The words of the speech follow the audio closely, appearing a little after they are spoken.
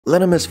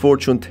Lena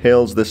Misfortune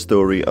tells the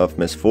story of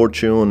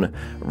Misfortune,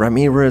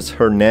 Ramirez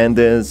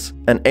Hernandez,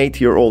 an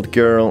 8-year-old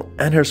girl,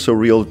 and her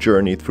surreal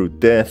journey through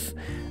death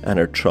and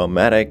her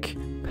traumatic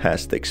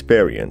past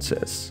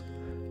experiences.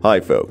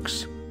 Hi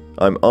folks,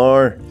 I'm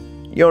R,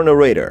 your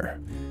narrator.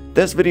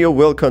 This video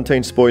will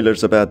contain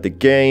spoilers about the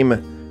game,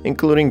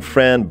 including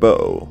Fran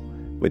Bow.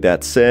 With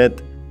that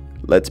said,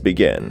 let's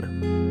begin.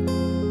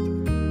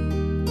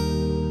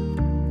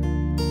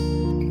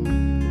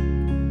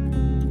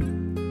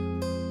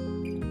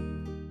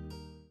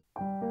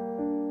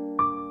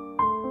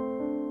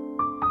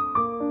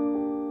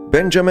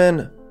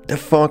 Benjamin, the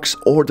Fox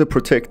or the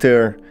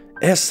Protector,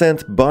 is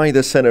sent by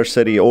the Center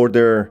City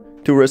Order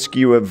to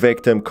rescue a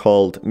victim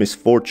called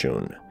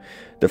Misfortune.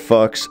 The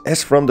Fox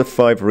is from the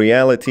 5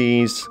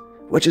 Realities,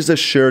 which is a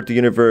shared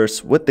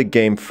universe with the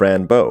game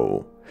Fran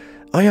Bow.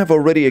 I have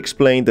already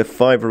explained the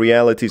 5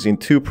 Realities in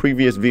 2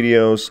 previous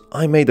videos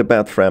I made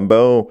about Fran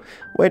Bow,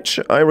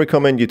 which I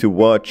recommend you to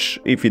watch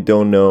if you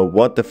don't know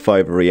what the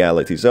 5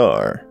 Realities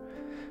are.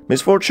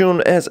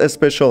 Misfortune is a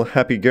special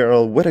happy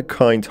girl with a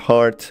kind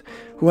heart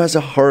who has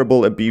a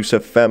horrible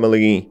abusive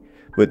family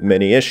with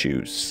many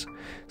issues,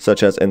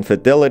 such as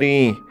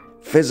infidelity,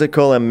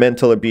 physical and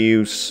mental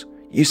abuse,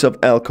 use of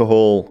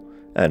alcohol,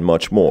 and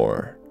much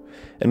more.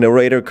 A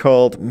narrator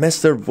called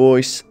Mr.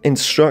 Voice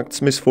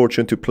instructs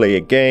Misfortune to play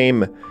a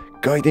game,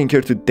 guiding her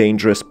to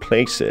dangerous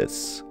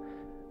places.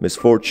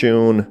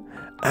 Misfortune,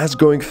 as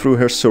going through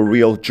her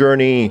surreal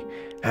journey,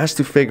 has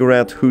to figure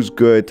out who's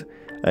good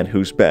and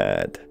who's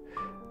bad,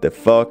 the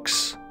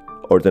Fox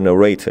or the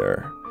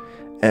narrator,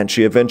 and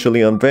she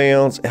eventually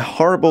unveils a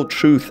horrible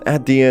truth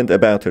at the end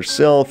about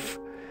herself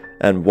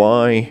and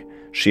why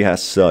she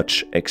has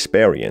such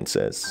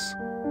experiences.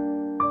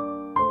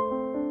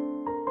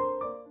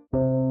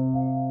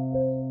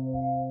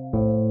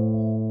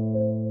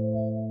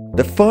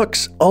 The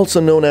Fox,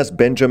 also known as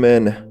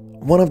Benjamin,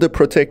 one of the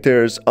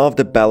protectors of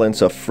the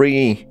balance of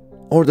free,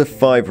 or the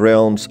 5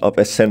 realms of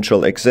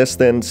essential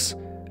existence,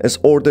 is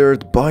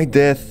ordered by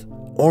death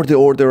or the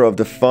order of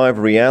the 5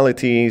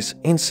 realities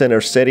in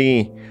Center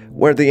City,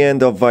 where the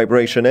end of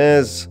vibration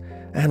is,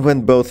 and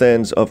when both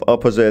ends of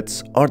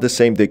opposites are the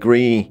same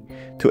degree,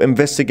 to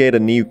investigate a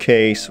new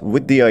case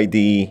with the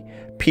ID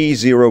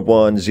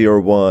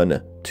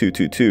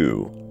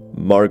P0101222,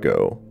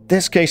 Margot.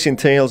 This case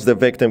entails the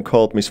victim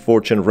called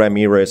Misfortune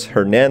Ramirez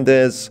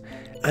Hernandez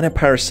and a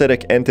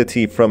parasitic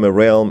entity from a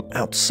realm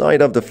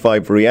outside of the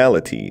 5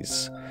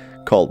 realities,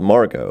 called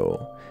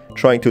Margot,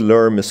 trying to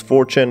lure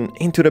Misfortune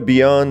into the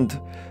beyond,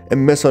 a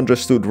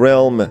misunderstood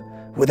realm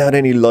without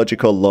any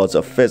logical laws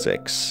of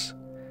physics.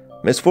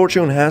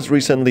 Misfortune has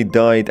recently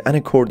died and,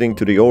 according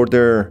to the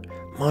order,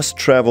 must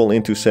travel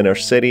into Center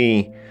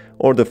City,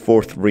 or the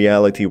 4th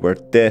reality where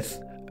death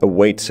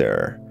awaits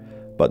her.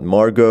 But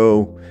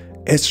Margot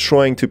is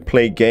trying to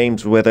play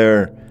games with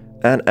her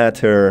and add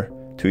her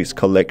to his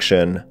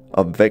collection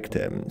of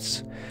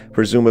victims,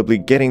 presumably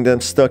getting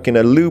them stuck in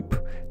a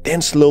loop,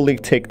 then slowly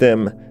take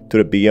them to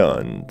the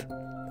beyond.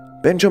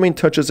 Benjamin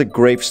touches a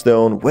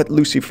gravestone with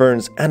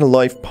lucifers and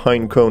live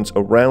pine cones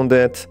around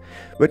it,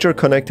 which are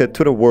connected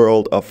to the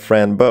world of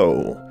Fran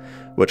Bow,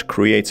 which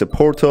creates a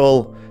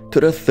portal to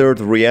the 3rd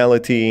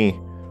reality,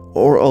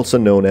 or also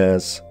known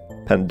as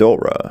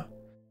Pandora.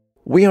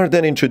 We are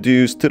then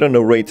introduced to the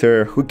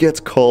narrator, who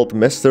gets called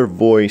Mr.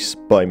 Voice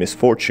by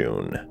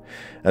Misfortune,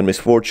 and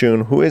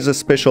Misfortune, who is a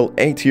special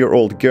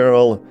 8-year-old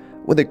girl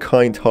with a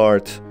kind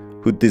heart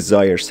who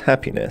desires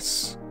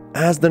happiness.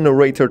 As the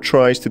narrator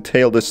tries to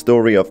tell the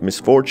story of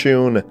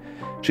Misfortune,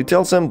 she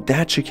tells him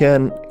that she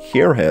can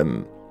hear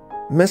him.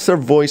 Mr.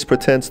 Voice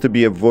pretends to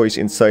be a voice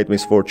inside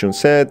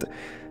Misfortune's head,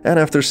 and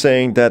after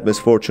saying that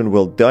Misfortune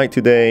will die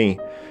today,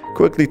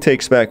 quickly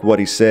takes back what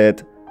he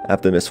said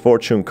after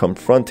Misfortune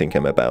confronting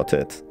him about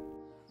it.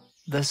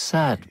 The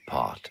sad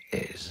part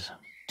is,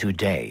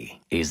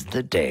 today is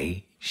the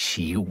day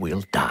she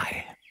will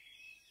die.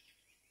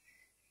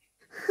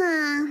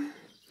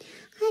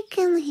 I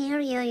can hear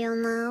you, you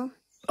know.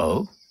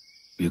 Oh?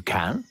 You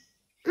can?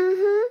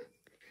 Mm-hmm.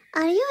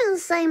 Are you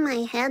inside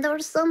my head or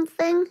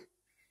something?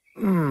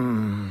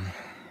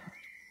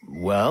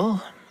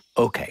 Well,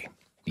 okay.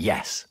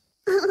 Yes.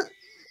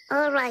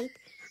 Alright,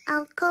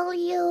 I'll call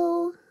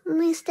you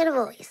Mr.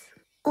 Voice.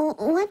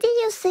 What did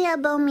you say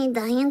about me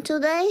dying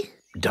today?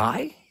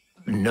 Die?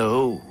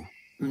 No.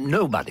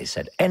 Nobody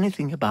said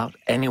anything about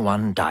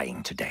anyone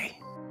dying today.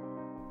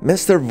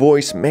 Mr.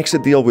 Voice makes a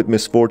deal with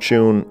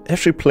Misfortune. If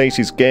she plays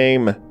his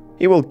game,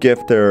 he will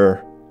gift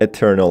her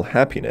eternal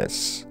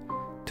happiness,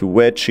 to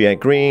which she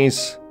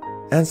agrees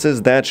and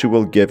says that she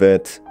will give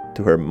it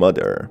to her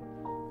mother,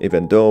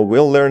 even though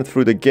we'll learn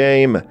through the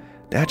game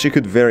that she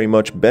could very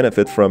much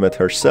benefit from it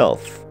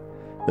herself.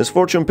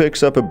 Misfortune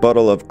picks up a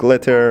bottle of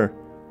glitter,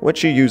 which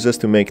she uses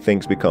to make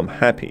things become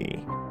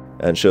happy,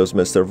 and shows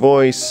Mr.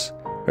 Voice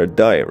her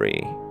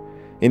diary.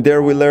 In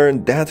there we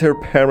learn that her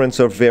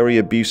parents are very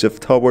abusive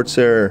towards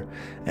her,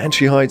 and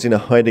she hides in a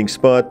hiding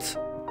spot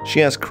she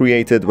has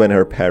created when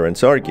her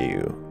parents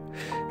argue.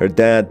 Her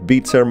dad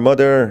beats her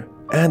mother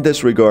and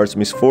disregards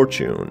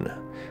Misfortune,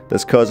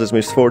 This causes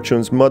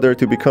Misfortune's mother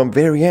to become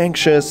very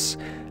anxious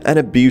and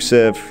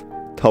abusive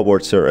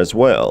towards her as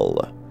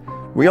well.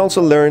 We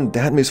also learned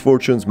that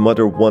Misfortune's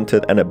mother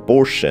wanted an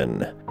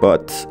abortion,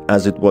 but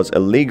as it was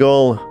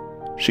illegal,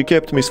 she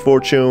kept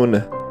Misfortune,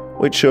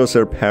 which shows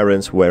her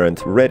parents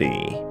weren't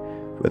ready,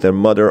 with her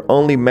mother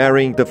only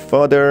marrying the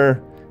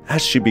father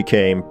as she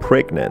became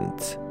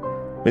pregnant.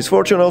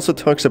 Misfortune also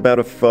talks about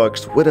a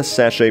fox with a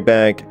sachet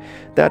bag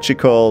that she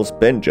calls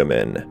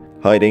Benjamin,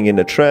 hiding in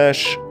the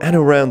trash and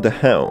around the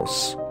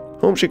house,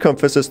 whom she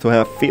confesses to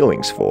have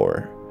feelings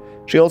for.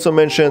 She also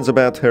mentions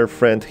about her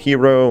friend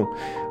Hero,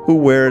 who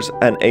wears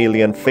an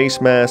alien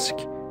face mask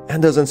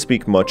and doesn't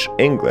speak much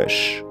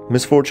English.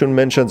 Misfortune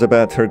mentions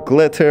about her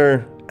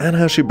glitter and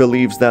how she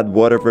believes that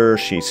whatever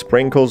she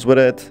sprinkles with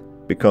it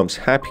becomes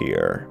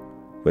happier,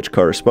 which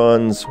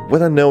corresponds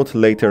with a note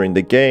later in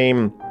the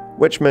game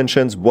which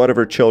mentions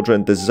whatever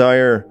children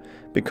desire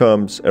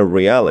becomes a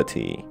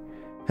reality.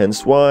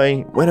 Hence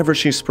why, whenever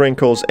she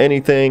sprinkles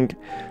anything,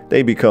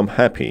 they become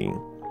happy.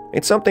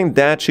 It's something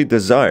that she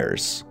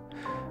desires.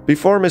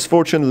 Before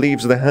Misfortune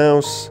leaves the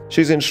house,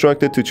 she's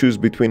instructed to choose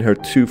between her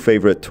two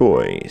favorite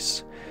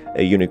toys,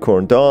 a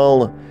unicorn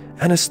doll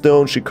and a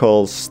stone she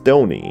calls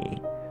Stony,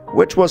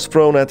 which was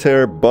thrown at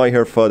her by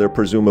her father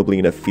presumably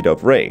in a fit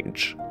of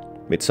rage,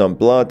 with some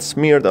blood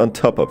smeared on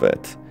top of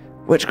it,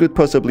 which could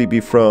possibly be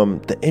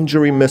from the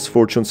injury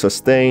Misfortune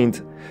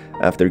sustained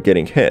after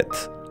getting hit.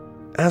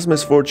 As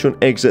Misfortune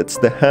exits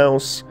the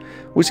house,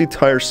 we see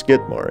tire skid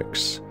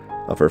marks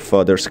of her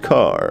father's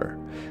car,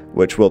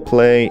 which will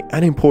play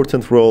an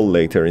important role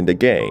later in the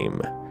game,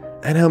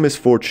 and how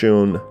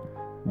Misfortune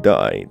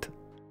died.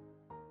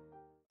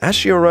 As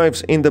she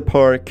arrives in the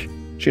park,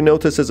 she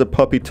notices a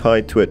puppy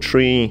tied to a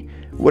tree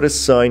with a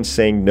sign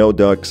saying "No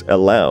dogs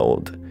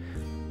allowed,"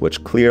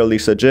 which clearly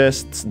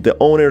suggests the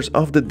owners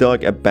of the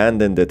dog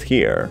abandoned it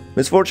here.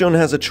 Misfortune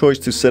has a choice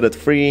to set it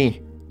free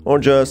or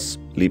just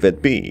leave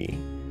it be.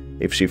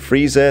 If she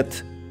frees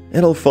it,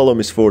 it'll follow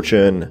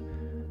Misfortune,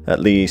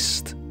 at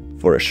least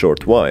for a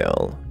short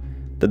while.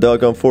 The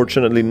dog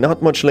unfortunately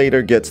not much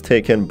later gets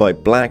taken by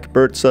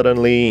Blackbird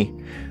suddenly,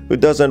 who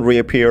doesn't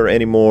reappear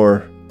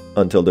anymore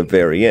until the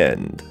very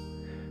end.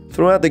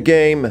 Throughout the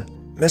game,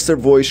 Mr.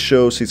 Voice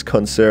shows his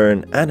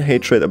concern and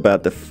hatred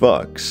about the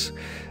fox,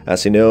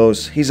 as he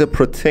knows he's a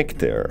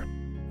protector.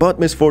 But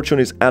Misfortune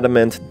is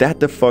adamant that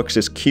the fox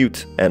is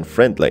cute and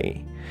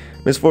friendly.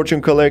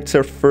 Misfortune collects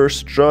her first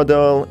straw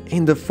doll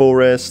in the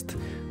forest,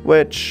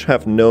 which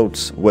have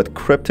notes with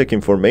cryptic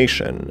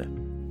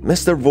information.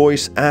 Mr.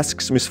 Voice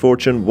asks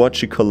Misfortune what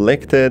she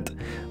collected,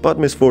 but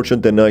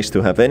Misfortune denies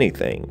to have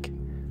anything.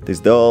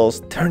 These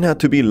dolls turn out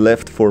to be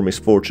left for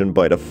Misfortune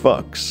by the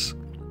fox,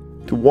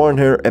 to warn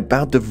her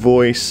about the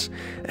voice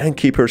and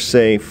keep her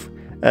safe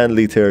and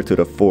lead her to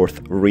the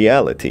fourth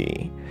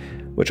reality,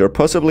 which are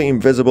possibly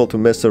invisible to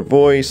Mr.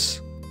 Voice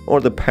or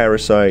the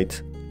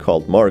parasite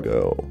called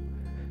Margot.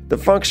 The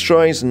fox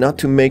tries not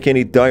to make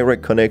any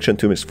direct connection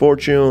to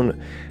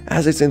Misfortune,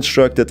 as it's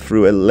instructed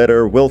through a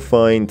letter we'll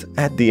find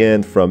at the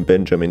end from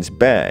Benjamin's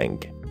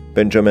bag.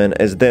 Benjamin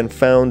is then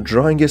found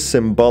drawing a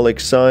symbolic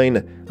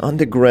sign on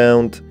the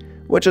ground,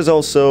 which is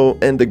also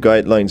in the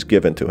guidelines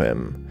given to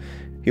him.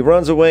 He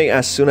runs away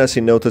as soon as he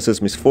notices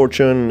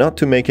Misfortune not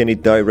to make any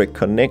direct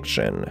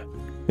connection.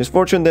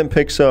 Misfortune then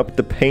picks up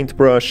the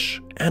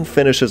paintbrush and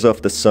finishes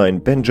off the sign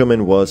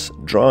Benjamin was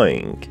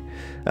drawing.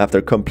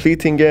 After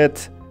completing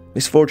it,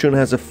 Misfortune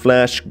has a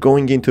flash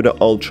going into the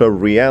Ultra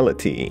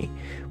reality,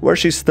 where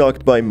she's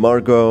stalked by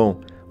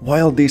Margot,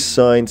 while these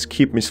signs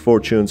keep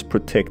Misfortune's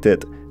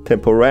protected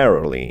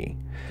temporarily.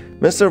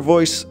 Mr.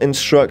 Voice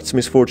instructs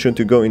Misfortune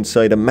to go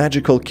inside a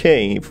magical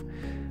cave,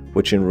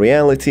 which in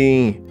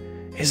reality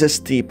is a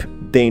steep,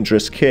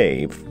 dangerous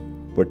cave,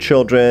 where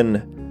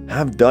children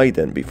have died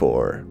in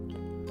before,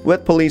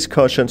 with police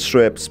caution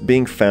strips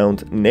being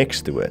found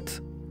next to it.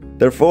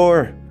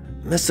 Therefore,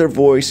 Mr.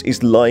 Voice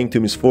is lying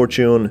to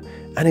Misfortune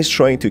and is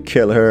trying to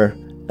kill her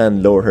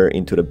and lure her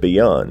into the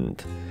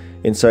beyond.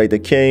 Inside the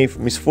cave,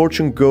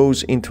 Misfortune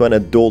goes into an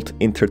adult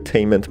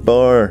entertainment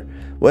bar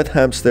with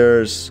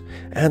hamsters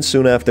and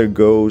soon after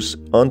goes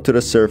onto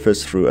the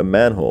surface through a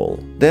manhole.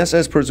 This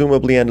is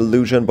presumably an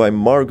illusion by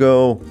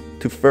Margot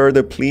to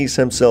further please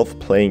himself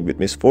playing with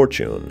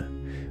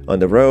Misfortune. On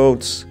the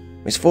roads,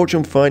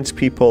 Misfortune finds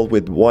people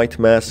with white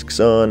masks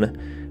on,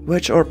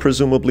 which are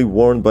presumably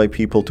worn by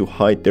people to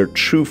hide their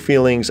true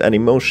feelings and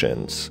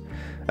emotions.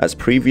 As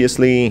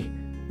previously,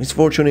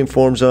 Misfortune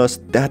informs us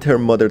that her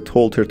mother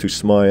told her to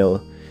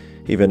smile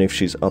even if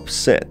she's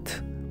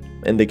upset,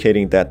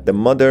 indicating that the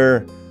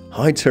mother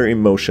hides her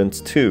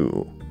emotions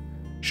too.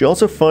 She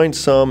also finds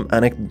some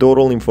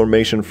anecdotal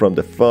information from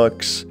the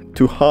fox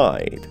to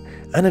hide,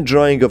 and a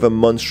drawing of a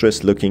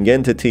monstrous looking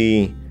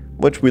entity,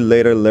 which we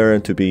later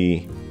learn to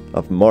be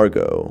of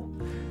Margot.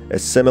 A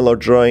similar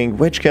drawing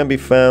which can be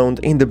found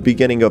in the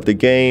beginning of the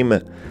game,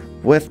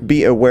 with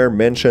 "Be Aware"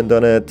 mentioned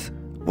on it,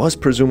 was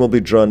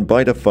presumably drawn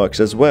by the fox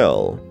as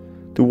well,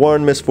 to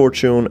warn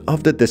Misfortune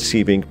of the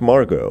deceiving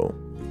Margot.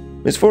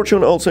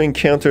 Misfortune also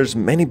encounters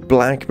many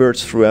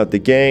blackbirds throughout the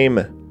game,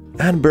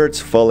 and birds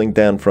falling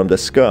down from the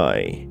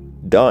sky,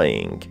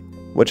 dying,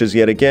 which is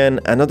yet again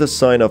another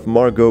sign of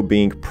Margot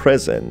being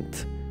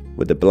present,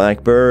 with the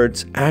black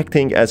birds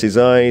acting as his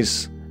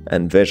eyes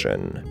and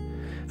vision.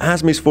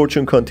 As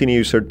Misfortune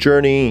continues her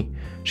journey,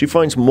 she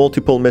finds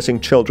multiple missing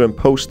children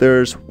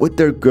posters with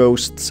their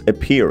ghosts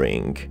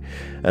appearing,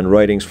 and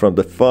writings from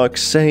the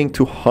fox saying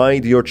to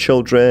hide your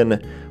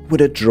children,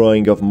 with a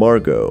drawing of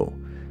Margot.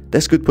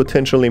 This could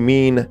potentially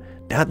mean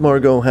that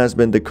Margot has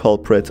been the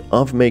culprit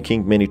of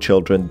making many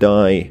children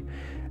die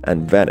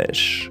and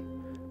vanish.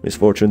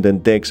 Misfortune then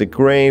digs a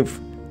grave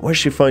where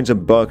she finds a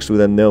box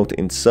with a note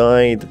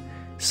inside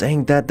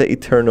saying that the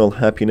eternal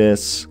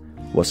happiness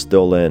was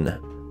stolen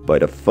by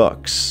the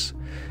fox.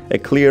 A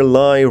clear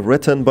lie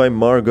written by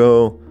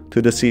Margot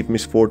to deceive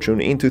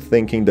Misfortune into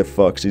thinking the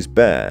fox is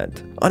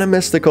bad. On a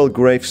mystical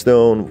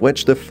gravestone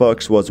which the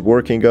fox was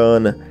working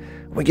on,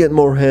 we get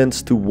more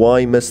hints to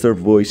why Mr.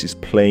 Voice is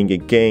playing a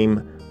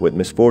game with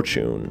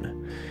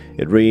Misfortune.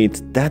 It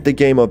reads that the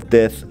game of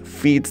death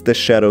feeds the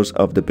shadows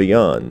of the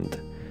beyond.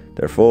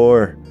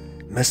 Therefore,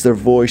 Mr.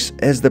 Voice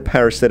is the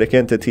parasitic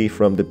entity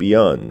from the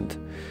beyond,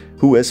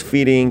 who is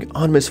feeding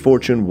on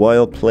Misfortune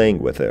while playing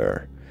with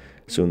her.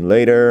 Soon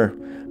later,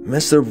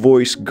 Mr.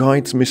 Voice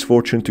guides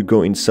Misfortune to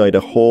go inside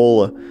a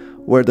hole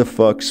where the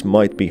fox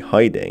might be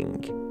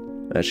hiding.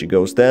 As she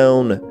goes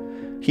down,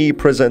 he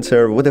presents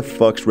her with a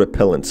fox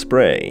repellent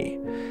spray.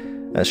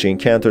 As she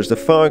encounters the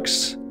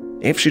fox,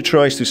 if she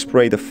tries to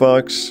spray the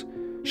fox,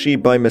 she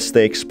by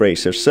mistake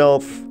sprays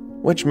herself,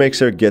 which makes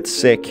her get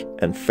sick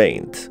and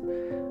faint.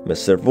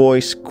 Mr.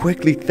 Voice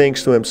quickly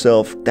thinks to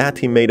himself that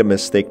he made a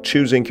mistake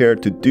choosing her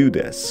to do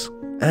this,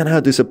 and how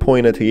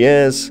disappointed he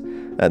is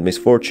at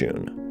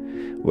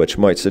Misfortune, which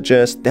might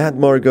suggest that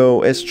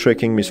Margot is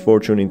tricking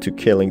Misfortune into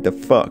killing the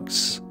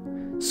fox.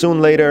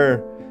 Soon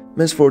later,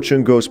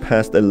 Misfortune goes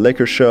past a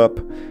liquor shop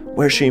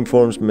where she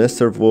informs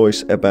Mr.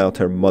 Voice about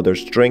her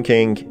mother's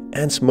drinking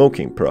and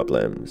smoking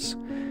problems,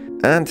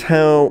 and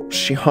how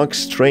she hugs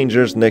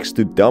strangers next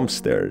to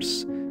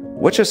dumpsters,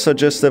 which is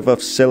suggestive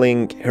of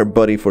selling her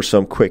body for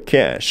some quick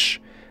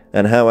cash,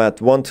 and how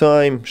at one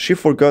time she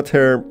forgot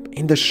her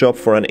in the shop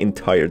for an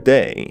entire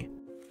day.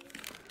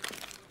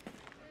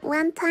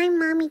 One time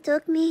mommy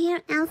took me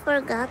here and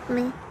forgot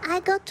me. I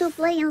got to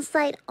play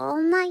inside all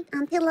night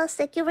until a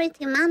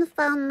security man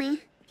found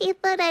me. He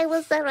thought I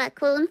was a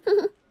raccoon.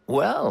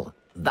 Well,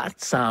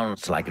 that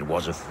sounds like it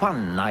was a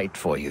fun night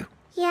for you.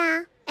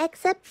 Yeah,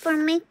 except for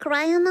me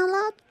crying a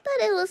lot,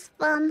 but it was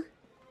fun.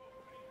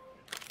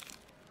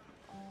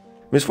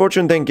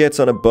 Misfortune then gets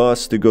on a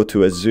bus to go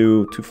to a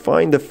zoo to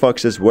find the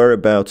fox's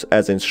whereabouts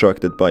as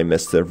instructed by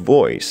Mr.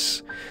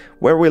 Voice,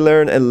 where we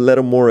learn a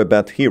little more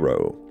about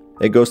Hiro,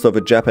 a ghost of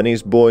a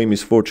Japanese boy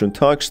Misfortune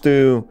talks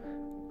to,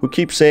 who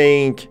keeps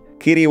saying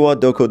 "Kiri wa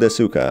doko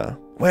desu ka?",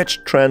 which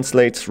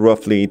translates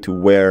roughly to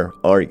 "Where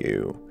are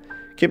you?".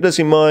 Keep this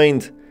in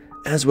mind,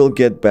 as we'll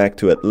get back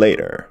to it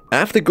later.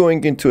 After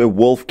going into a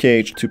wolf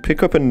cage to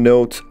pick up a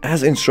note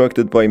as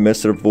instructed by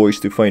Mr. Voice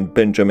to find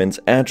Benjamin's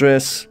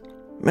address,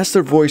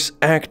 Mr. Voice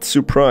acts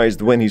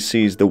surprised when he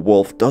sees the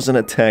wolf doesn't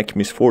attack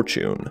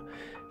Misfortune,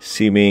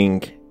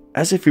 seeming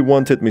as if he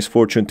wanted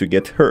Misfortune to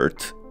get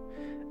hurt.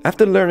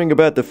 After learning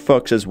about the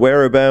fox's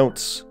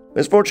whereabouts,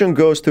 Misfortune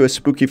goes to a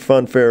spooky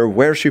funfair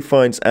where she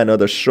finds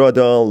another straw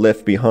doll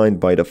left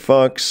behind by the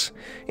fox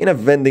in a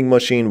vending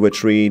machine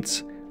which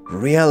reads,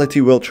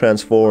 "Reality will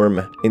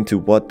transform into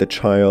what the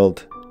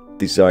child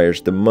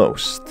desires the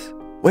most,"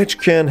 which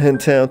can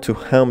hint out to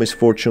how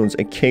Misfortune's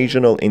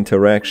occasional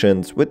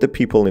interactions with the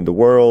people in the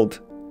world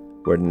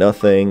were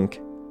nothing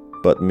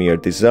but mere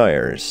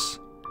desires,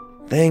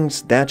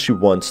 things that she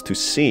wants to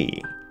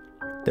see.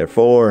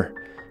 Therefore,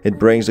 it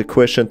brings a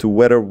question to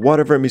whether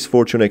whatever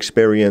Misfortune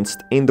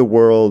experienced in the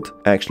world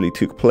actually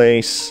took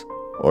place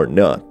or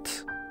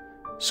not.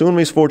 Soon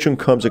Misfortune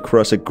comes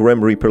across a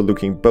Grim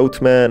Reaper-looking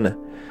boatman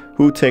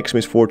who takes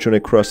Misfortune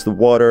across the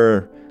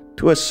water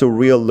to a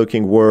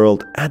surreal-looking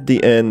world at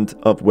the end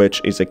of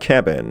which is a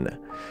cabin,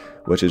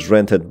 which is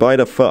rented by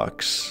the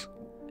fox.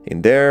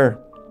 In there,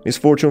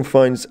 Misfortune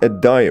finds a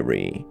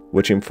diary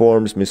which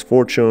informs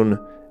Misfortune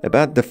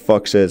about the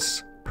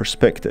fox's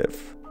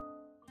perspective.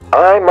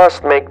 "I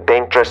must make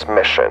dangerous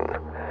mission.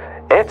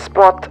 It's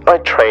what I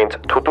trained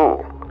to do.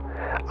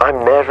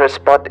 I'm nervous,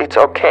 but it's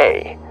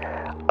okay.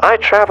 I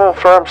travel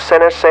from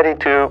Center City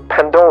to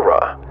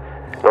Pandora.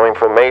 No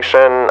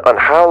information on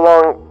how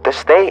long the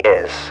stay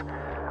is.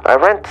 I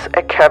rent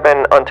a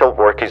cabin until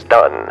work is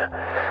done.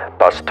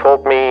 Boss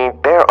told me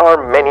there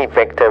are many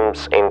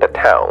victims in the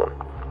town.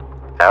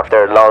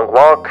 After a long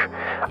walk,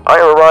 I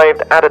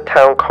arrived at a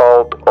town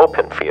called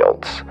Open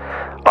Fields.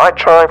 I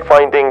tried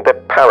finding the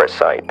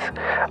parasite.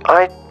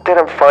 I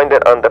didn't find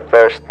it on the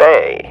first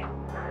day.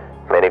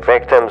 Many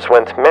victims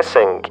went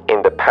missing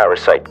in the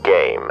parasite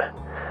game.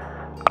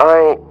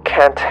 I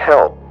can't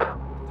help.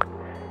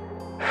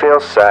 Feel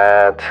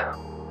sad.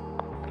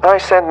 I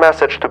sent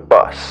message to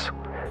boss.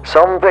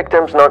 Some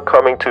victims not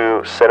coming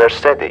to Center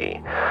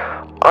City.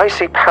 I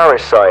see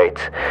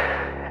parasite.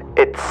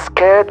 It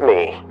scared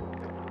me.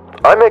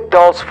 I make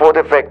dolls for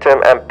the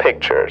victim and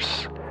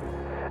pictures.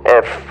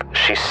 If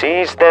she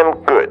sees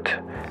them, good.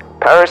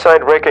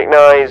 Parasite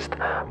recognized,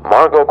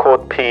 Margot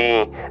code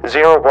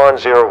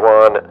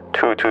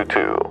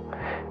P0101222.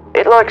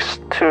 It likes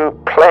to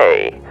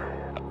play.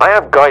 I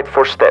have guide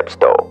for steps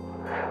though.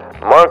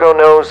 Margot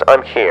knows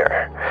I'm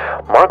here.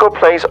 Margot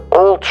plays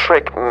old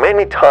trick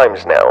many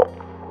times now,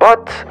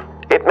 but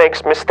it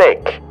makes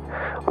mistake.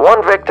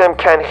 One victim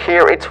can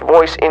hear its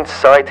voice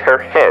inside her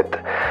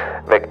head.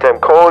 Victim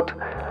code,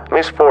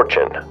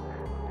 Misfortune.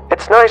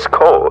 It's nice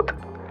code.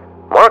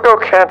 Margot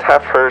can't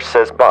have her,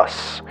 says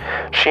boss.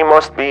 She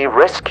must be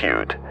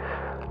rescued.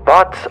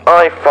 But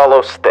I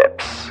follow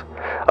steps.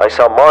 I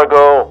saw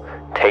Margot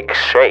take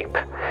shape.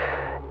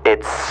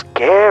 It's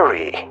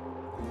scary.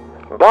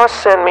 Boss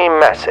sent me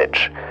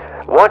message.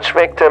 Watch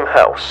victim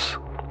house.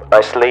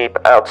 I sleep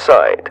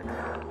outside.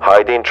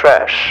 Hide in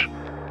trash.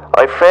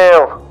 I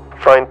fail.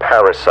 Find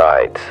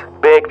parasite.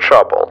 Big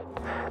trouble.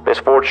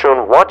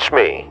 Misfortune, watch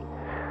me.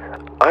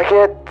 I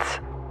get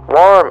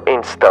warm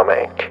in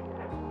stomach.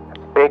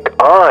 Big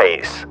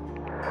eyes.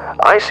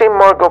 I see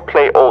Margot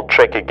play old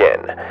trick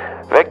again.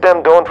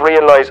 Victim don't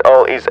realize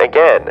all is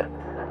again.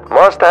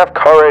 Must have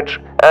courage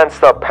and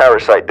stop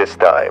parasite this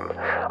time.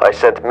 I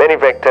sent many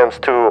victims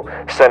to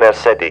Center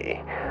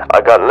City. I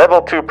got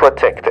level 2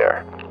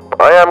 protector.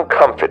 I am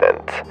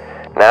confident.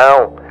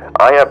 Now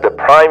I have the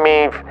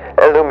Primeve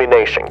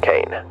Illumination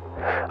Cane.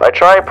 I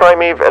try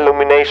Primeve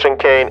Illumination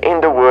Cane in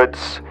the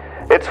woods.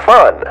 It's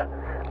fun.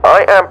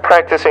 I am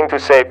practicing to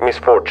save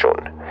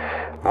Misfortune.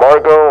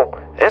 Margot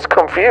is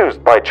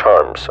confused by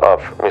charms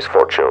of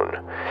Misfortune.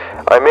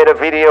 I made a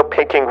video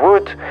picking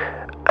wood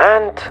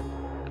and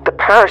the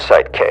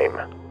parasite came.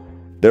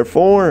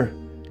 Therefore,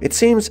 it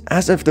seems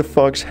as if the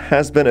fox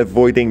has been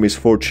avoiding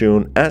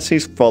Misfortune as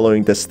he's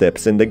following the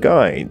steps in the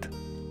guide.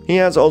 He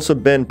has also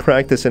been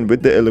practicing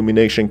with the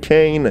Illumination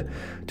Cane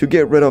to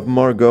get rid of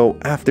Margot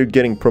after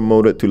getting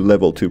promoted to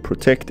level 2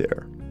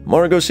 protector.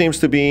 Margot seems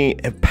to be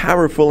a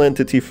powerful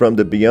entity from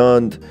the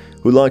beyond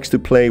who likes to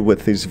play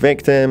with his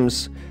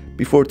victims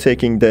before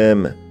taking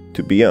them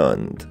to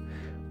beyond.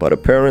 But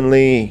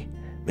apparently,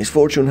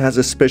 Misfortune has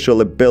a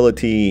special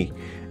ability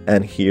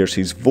and hears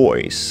his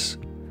voice.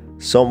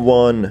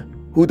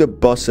 Someone who the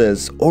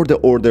bosses or the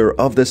order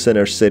of the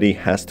Center City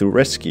has to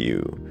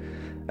rescue.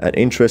 And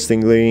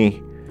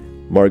interestingly,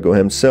 Margot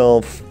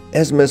himself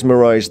is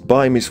mesmerized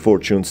by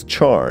Misfortune's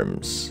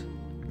charms.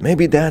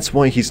 Maybe that's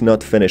why he's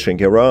not finishing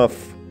her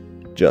off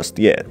just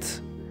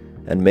yet.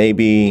 And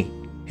maybe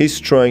he's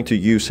trying to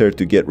use her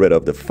to get rid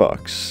of the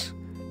fox,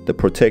 the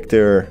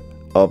protector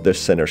of the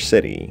Center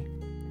City.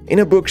 In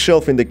a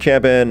bookshelf in the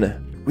cabin,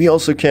 we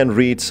also can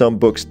read some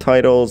books'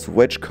 titles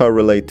which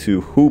correlate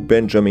to who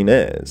Benjamin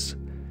is.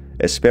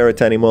 A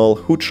spirit animal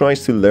who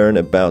tries to learn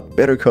about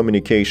better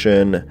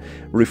communication,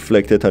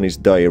 reflected on his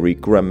diary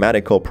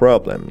grammatical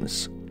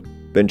problems.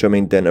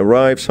 Benjamin then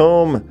arrives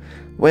home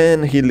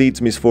when he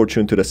leads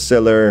Misfortune to the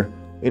cellar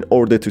in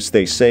order to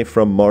stay safe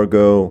from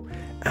Margot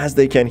as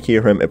they can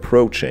hear him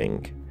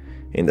approaching.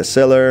 In the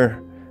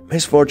cellar,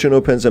 Misfortune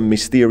opens a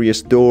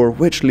mysterious door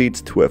which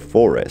leads to a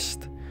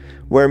forest,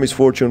 where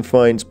Misfortune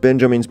finds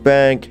Benjamin's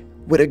bag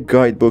with a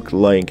guidebook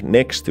lying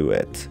next to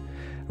it.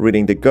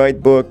 Reading the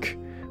guidebook,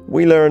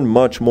 we learn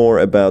much more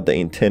about the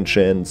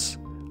intentions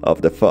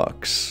of the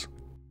fox.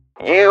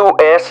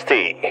 UST,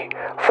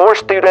 for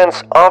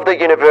students of the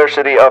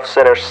University of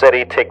Center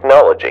City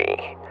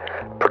Technology.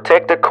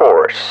 Protect the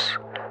course.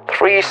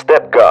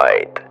 3-step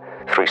guide.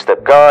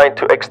 3-step guide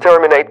to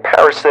exterminate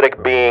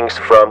parasitic beings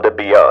from the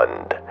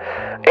beyond.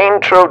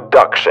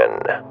 Introduction.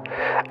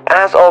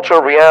 As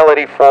ultra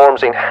reality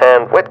forms in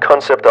hand with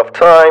concept of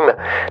time,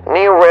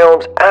 new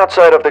realms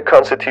outside of the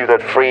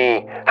constituted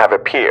free have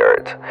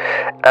appeared.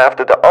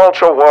 After the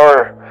ultra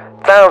war,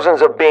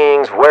 thousands of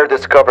beings were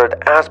discovered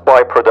as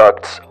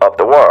byproducts of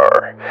the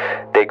war.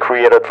 They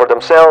created for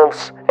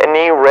themselves a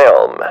new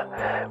realm.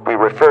 We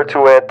refer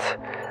to it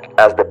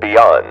as the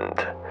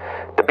beyond.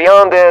 The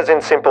beyond is, in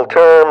simple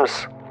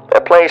terms,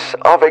 a place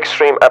of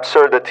extreme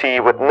absurdity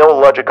with no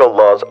logical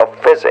laws of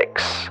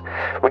physics.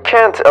 We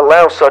can't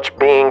allow such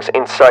beings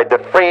inside the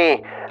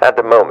free at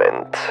the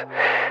moment,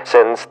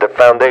 since the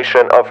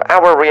foundation of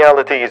our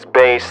reality is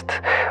based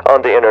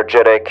on the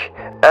energetic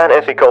and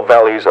ethical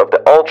values of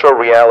the ultra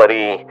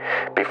reality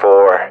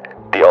before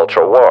the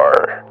ultra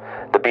war.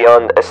 The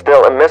beyond is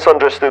still a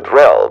misunderstood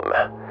realm.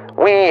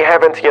 We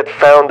haven't yet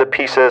found the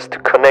pieces to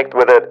connect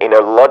with it in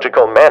a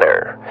logical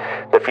manner.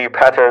 The few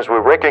patterns we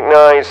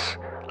recognize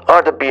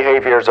are the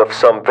behaviors of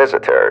some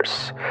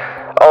visitors,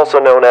 also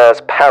known as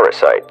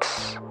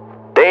parasites.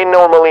 They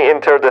normally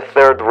enter the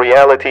third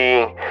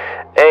reality,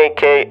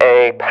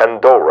 aka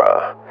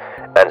Pandora,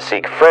 and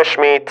seek fresh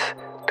meat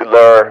to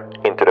lure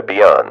into the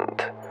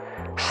beyond.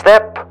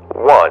 Step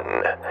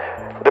 1.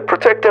 The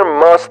protector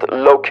must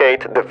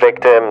locate the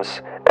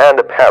victims and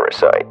the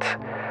parasite.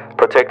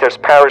 Protector's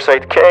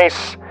parasite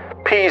case,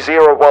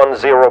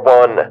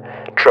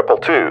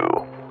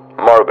 P010122,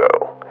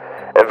 Margot.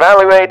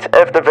 Evaluate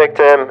if the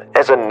victim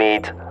is in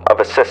need of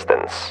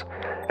assistance.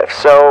 If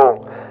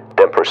so,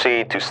 Then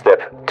proceed to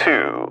step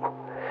 2.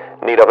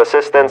 Need of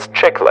assistance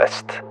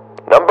checklist.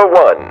 Number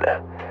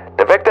 1.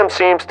 The victim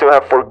seems to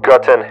have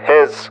forgotten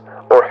his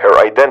or her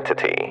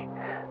identity.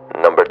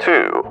 Number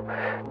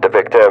 2. The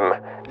victim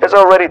is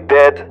already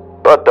dead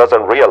but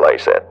doesn't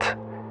realize it.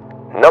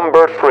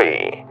 Number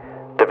 3.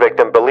 The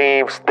victim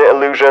believes the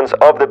illusions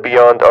of the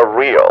beyond are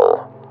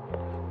real.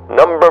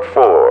 Number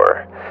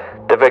 4.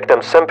 The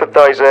victim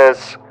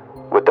sympathizes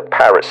with the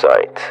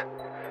parasite.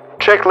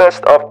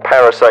 Checklist of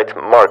Parasite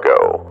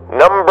Margot.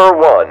 Number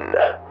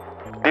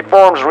 1.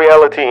 Deforms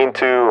reality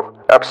into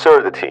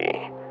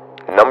absurdity.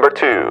 Number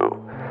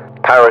 2.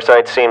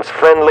 Parasite seems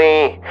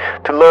friendly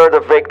to lure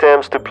the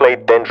victims to play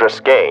dangerous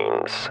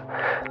games.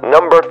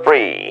 Number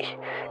 3.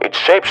 It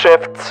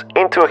shapeshifts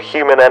into a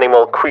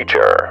human-animal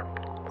creature.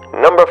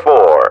 Number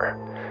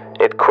 4.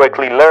 It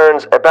quickly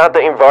learns about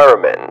the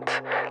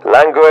environment.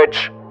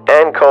 Language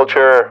and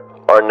culture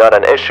are not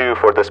an issue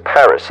for this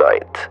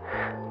parasite.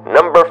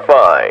 Number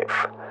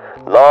 5.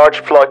 Large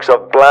flocks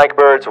of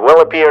blackbirds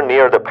will appear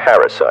near the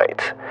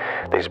parasite.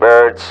 These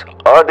birds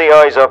are the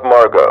eyes of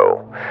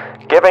Margot,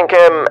 giving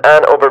him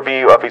an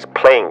overview of his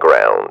playing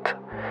ground.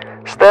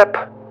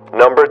 Step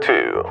number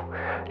 2.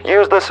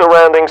 Use the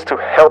surroundings to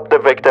help the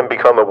victim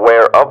become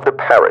aware of the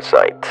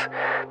parasite.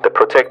 The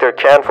protector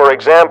can, for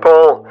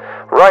example,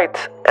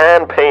 write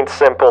and paint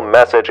simple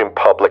message in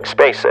public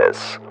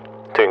spaces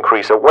to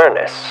increase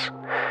awareness.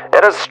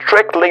 It is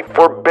strictly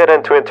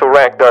forbidden to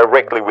interact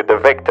directly with the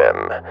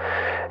victim.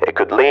 It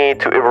could lead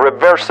to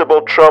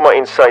irreversible trauma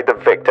inside the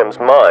victim's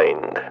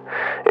mind.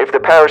 If the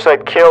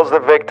parasite kills the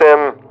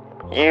victim,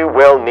 you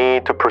will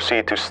need to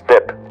proceed to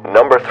step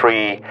number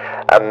 3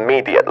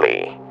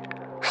 immediately.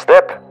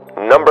 Step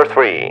number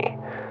 3.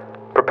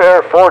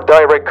 Prepare for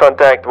direct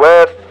contact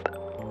with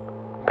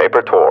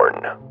paper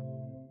torn.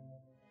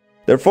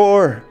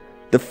 Therefore,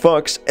 the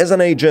Fox is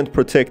an agent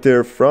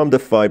protector from the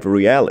 5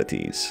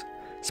 realities,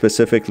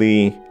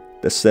 specifically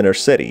the Center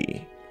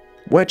City,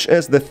 which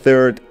is the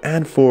 3rd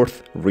and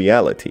 4th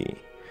reality.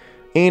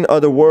 In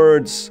other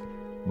words,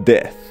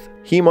 death.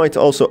 He might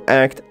also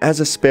act as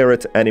a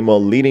spirit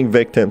animal leading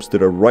victims to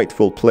the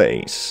rightful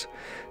place,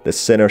 the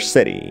Center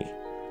City.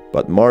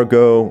 But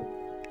Margot,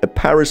 a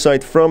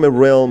parasite from a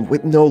realm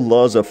with no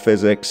laws of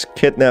physics,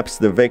 kidnaps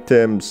the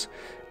victims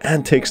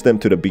and takes them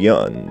to the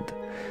beyond,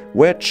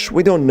 which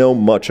we don't know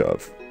much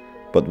of.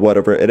 But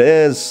whatever it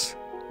is,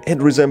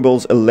 it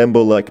resembles a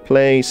limbo-like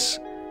place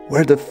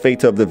where the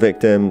fate of the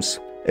victims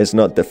is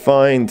not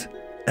defined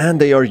and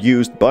they are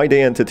used by the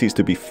entities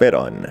to be fed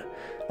on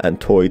and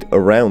toyed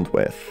around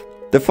with.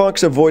 The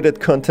Fox avoided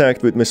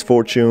contact with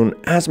Misfortune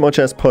as much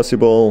as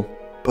possible,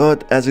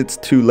 but as it's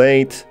too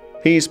late,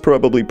 he's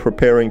probably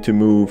preparing to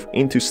move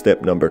into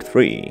step number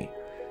 3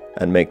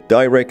 and make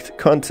direct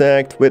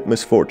contact with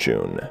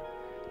Misfortune.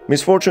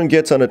 Misfortune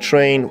gets on a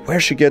train where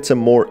she gets a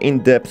more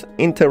in-depth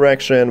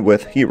interaction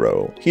with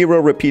Hero.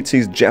 Hero repeats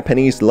his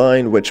Japanese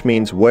line, which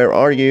means "Where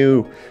are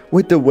you?"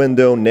 with the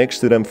window next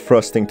to them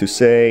frosting to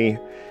say,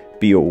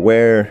 "Be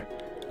aware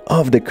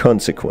of the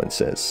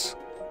consequences."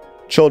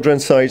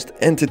 Children-sized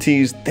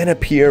entities then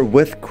appear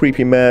with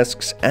creepy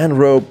masks and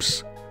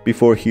ropes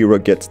before Hero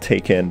gets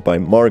taken by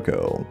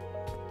Margot.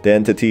 The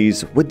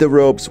entities with the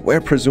ropes were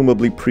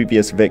presumably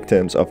previous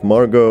victims of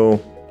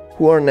Margot,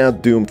 who are now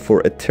doomed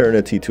for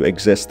eternity to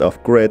exist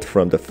off-grid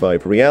from the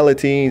 5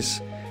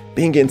 realities,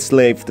 being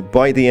enslaved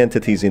by the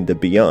entities in the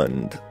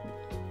beyond.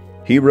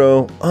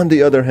 Hero, on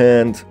the other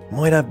hand,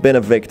 might have been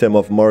a victim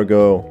of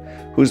Margot,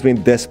 who's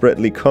been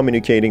desperately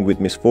communicating with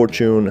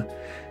Misfortune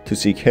to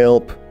seek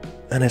help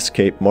and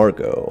escape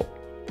Margot,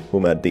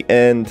 whom at the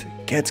end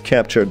gets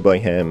captured by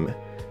him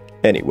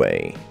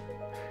anyway.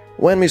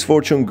 When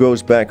Misfortune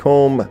goes back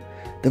home,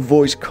 the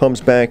voice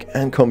comes back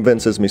and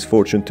convinces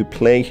Misfortune to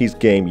play his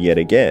game yet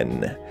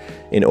again,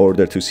 in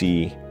order to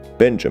see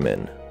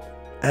Benjamin.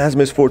 As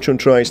Misfortune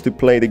tries to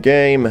play the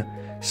game,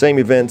 same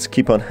events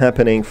keep on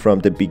happening from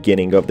the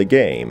beginning of the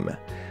game,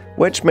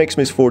 which makes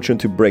Misfortune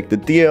to break the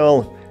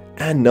deal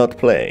and not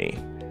play.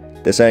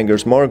 This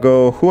angers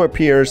Margot, who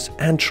appears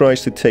and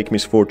tries to take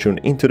Misfortune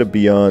into the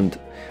beyond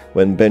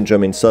when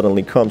Benjamin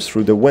suddenly comes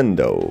through the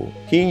window.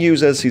 He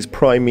uses his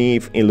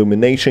Primeve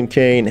illumination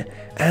cane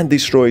and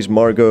destroys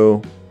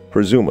Margot,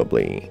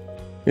 presumably.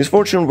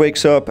 Misfortune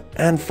wakes up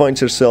and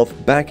finds herself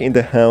back in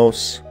the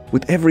house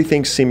with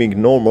everything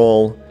seeming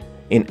normal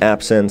in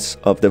absence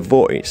of the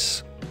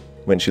voice.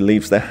 When she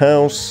leaves the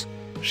house,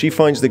 she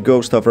finds the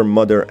ghost of her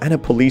mother and a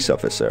police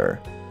officer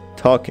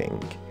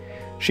talking.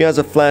 She has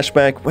a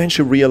flashback when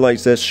she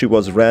realizes she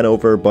was ran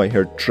over by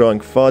her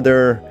drunk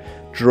father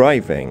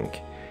driving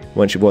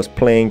when she was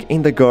playing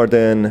in the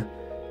garden,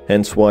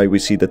 hence why we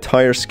see the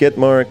tire skid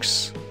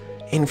marks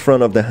in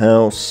front of the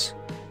house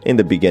in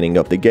the beginning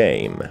of the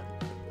game.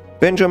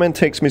 Benjamin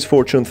takes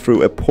Misfortune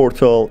through a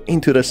portal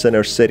into the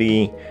Center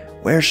City,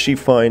 where she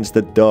finds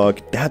the dog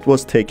that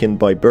was taken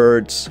by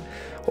birds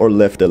or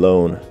left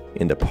alone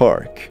in the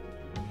park.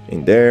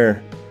 In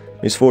there,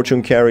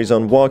 Misfortune carries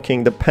on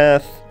walking the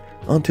path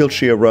until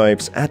she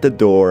arrives at the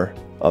door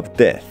of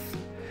Death.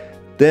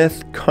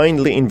 Death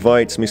kindly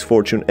invites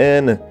Misfortune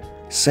in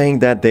saying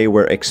that they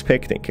were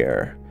expecting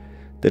her.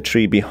 The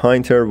tree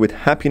behind her with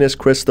happiness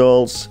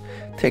crystals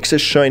takes a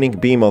shining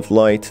beam of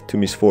light to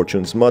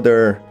Misfortune's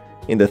mother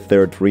in the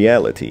third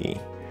reality,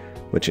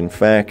 which in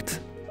fact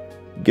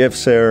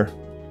gives her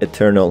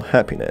eternal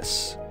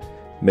happiness,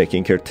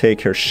 making her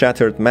take her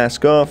shattered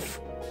mask off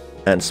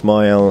and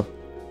smile,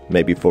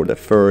 maybe for the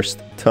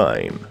first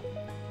time.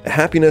 A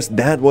happiness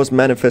that was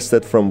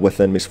manifested from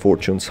within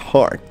Misfortune's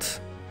heart.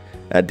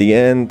 At the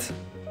end,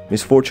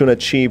 Misfortune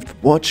achieved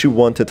what she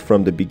wanted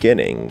from the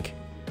beginning,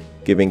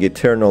 giving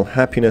eternal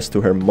happiness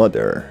to her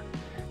mother,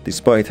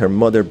 despite her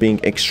mother being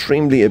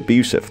extremely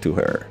abusive to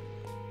her.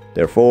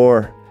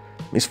 Therefore,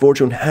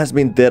 Misfortune has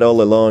been dead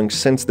all along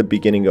since the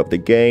beginning of the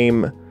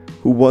game,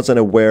 who wasn't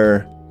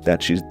aware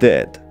that she's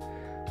dead.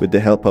 With the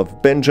help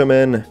of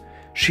Benjamin,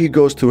 she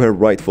goes to her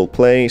rightful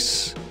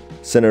place,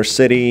 Center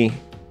City,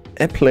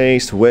 a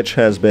place which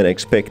has been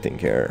expecting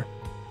her.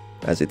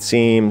 As it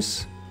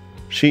seems,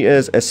 she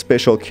is a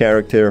special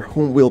character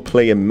who will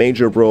play a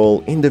major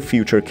role in the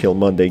future Kill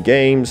Monday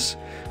games,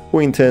 who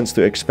intends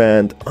to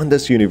expand on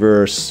this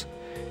universe,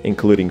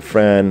 including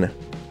Fran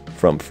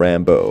from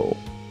Frambo.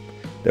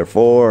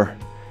 Therefore,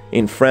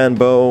 in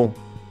Frambo,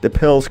 the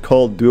pills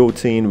called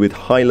duotine with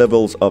high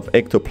levels of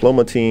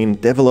ectoplomatine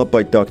developed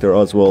by Dr.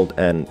 Oswald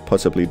and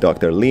possibly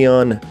Dr.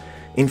 Leon,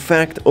 in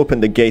fact open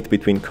the gate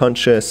between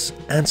conscious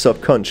and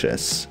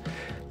subconscious,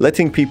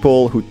 letting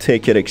people who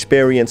take it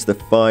experience the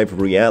 5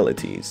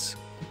 realities.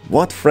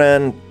 What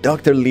Fran,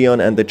 Dr.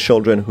 Leon and the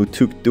children who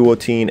took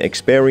duotine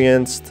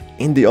experienced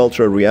in the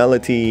ultra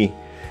reality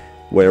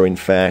were in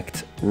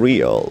fact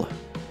real,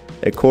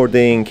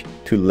 according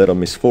to Little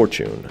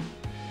Misfortune.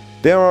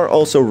 There are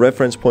also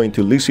reference points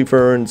to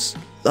Luciferns,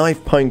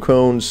 live pine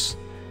cones,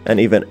 and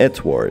even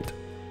Edward,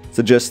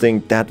 suggesting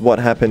that what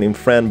happened in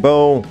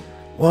Frambo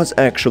was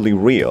actually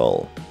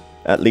real,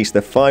 at least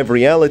the 5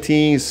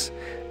 realities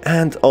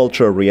and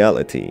ultra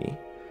reality.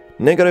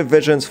 Negative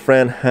visions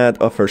Fran had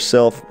of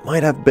herself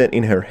might have been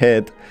in her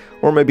head,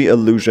 or maybe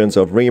illusions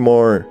of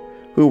Remor,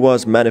 who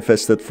was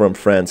manifested from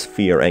Fran's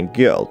fear and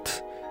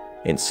guilt.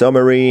 In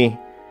summary,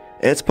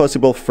 it's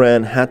possible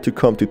Fran had to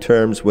come to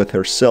terms with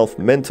herself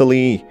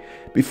mentally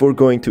before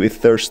going to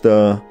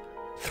Ithursta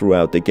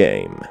throughout the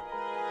game.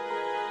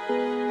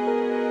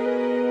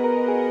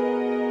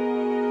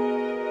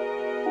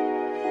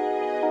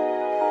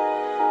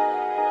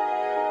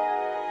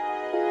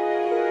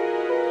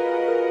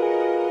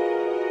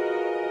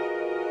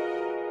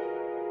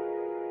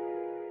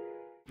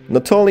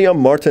 Natalia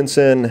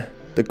Martinson,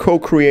 the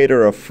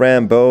co-creator of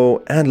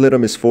Frambo and Little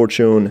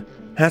Misfortune,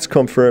 has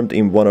confirmed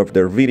in one of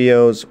their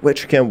videos,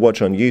 which you can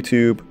watch on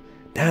YouTube,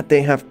 that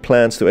they have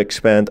plans to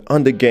expand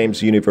on the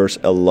game's universe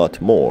a lot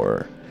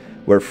more,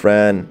 where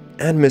Fran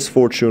and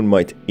Misfortune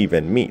might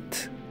even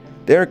meet.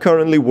 They are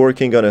currently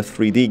working on a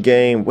 3D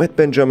game with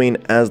Benjamin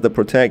as the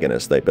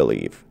protagonist, I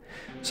believe,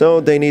 so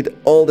they need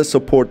all the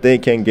support they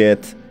can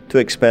get to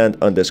expand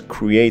on this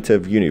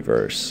creative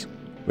universe,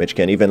 which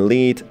can even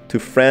lead to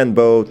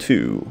Frambo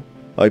 2.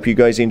 I hope you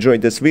guys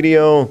enjoyed this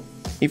video.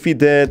 If you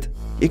did,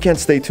 you can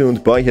stay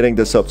tuned by hitting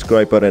the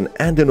subscribe button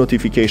and the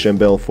notification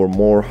bell for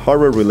more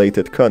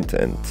horror-related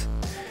content.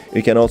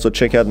 You can also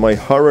check out my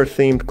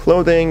horror-themed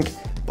clothing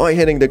by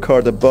hitting the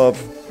card above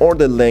or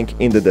the link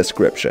in the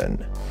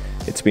description.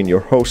 It's been your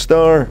host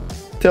Star.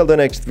 Till the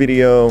next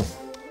video,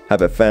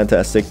 have a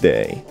fantastic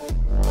day.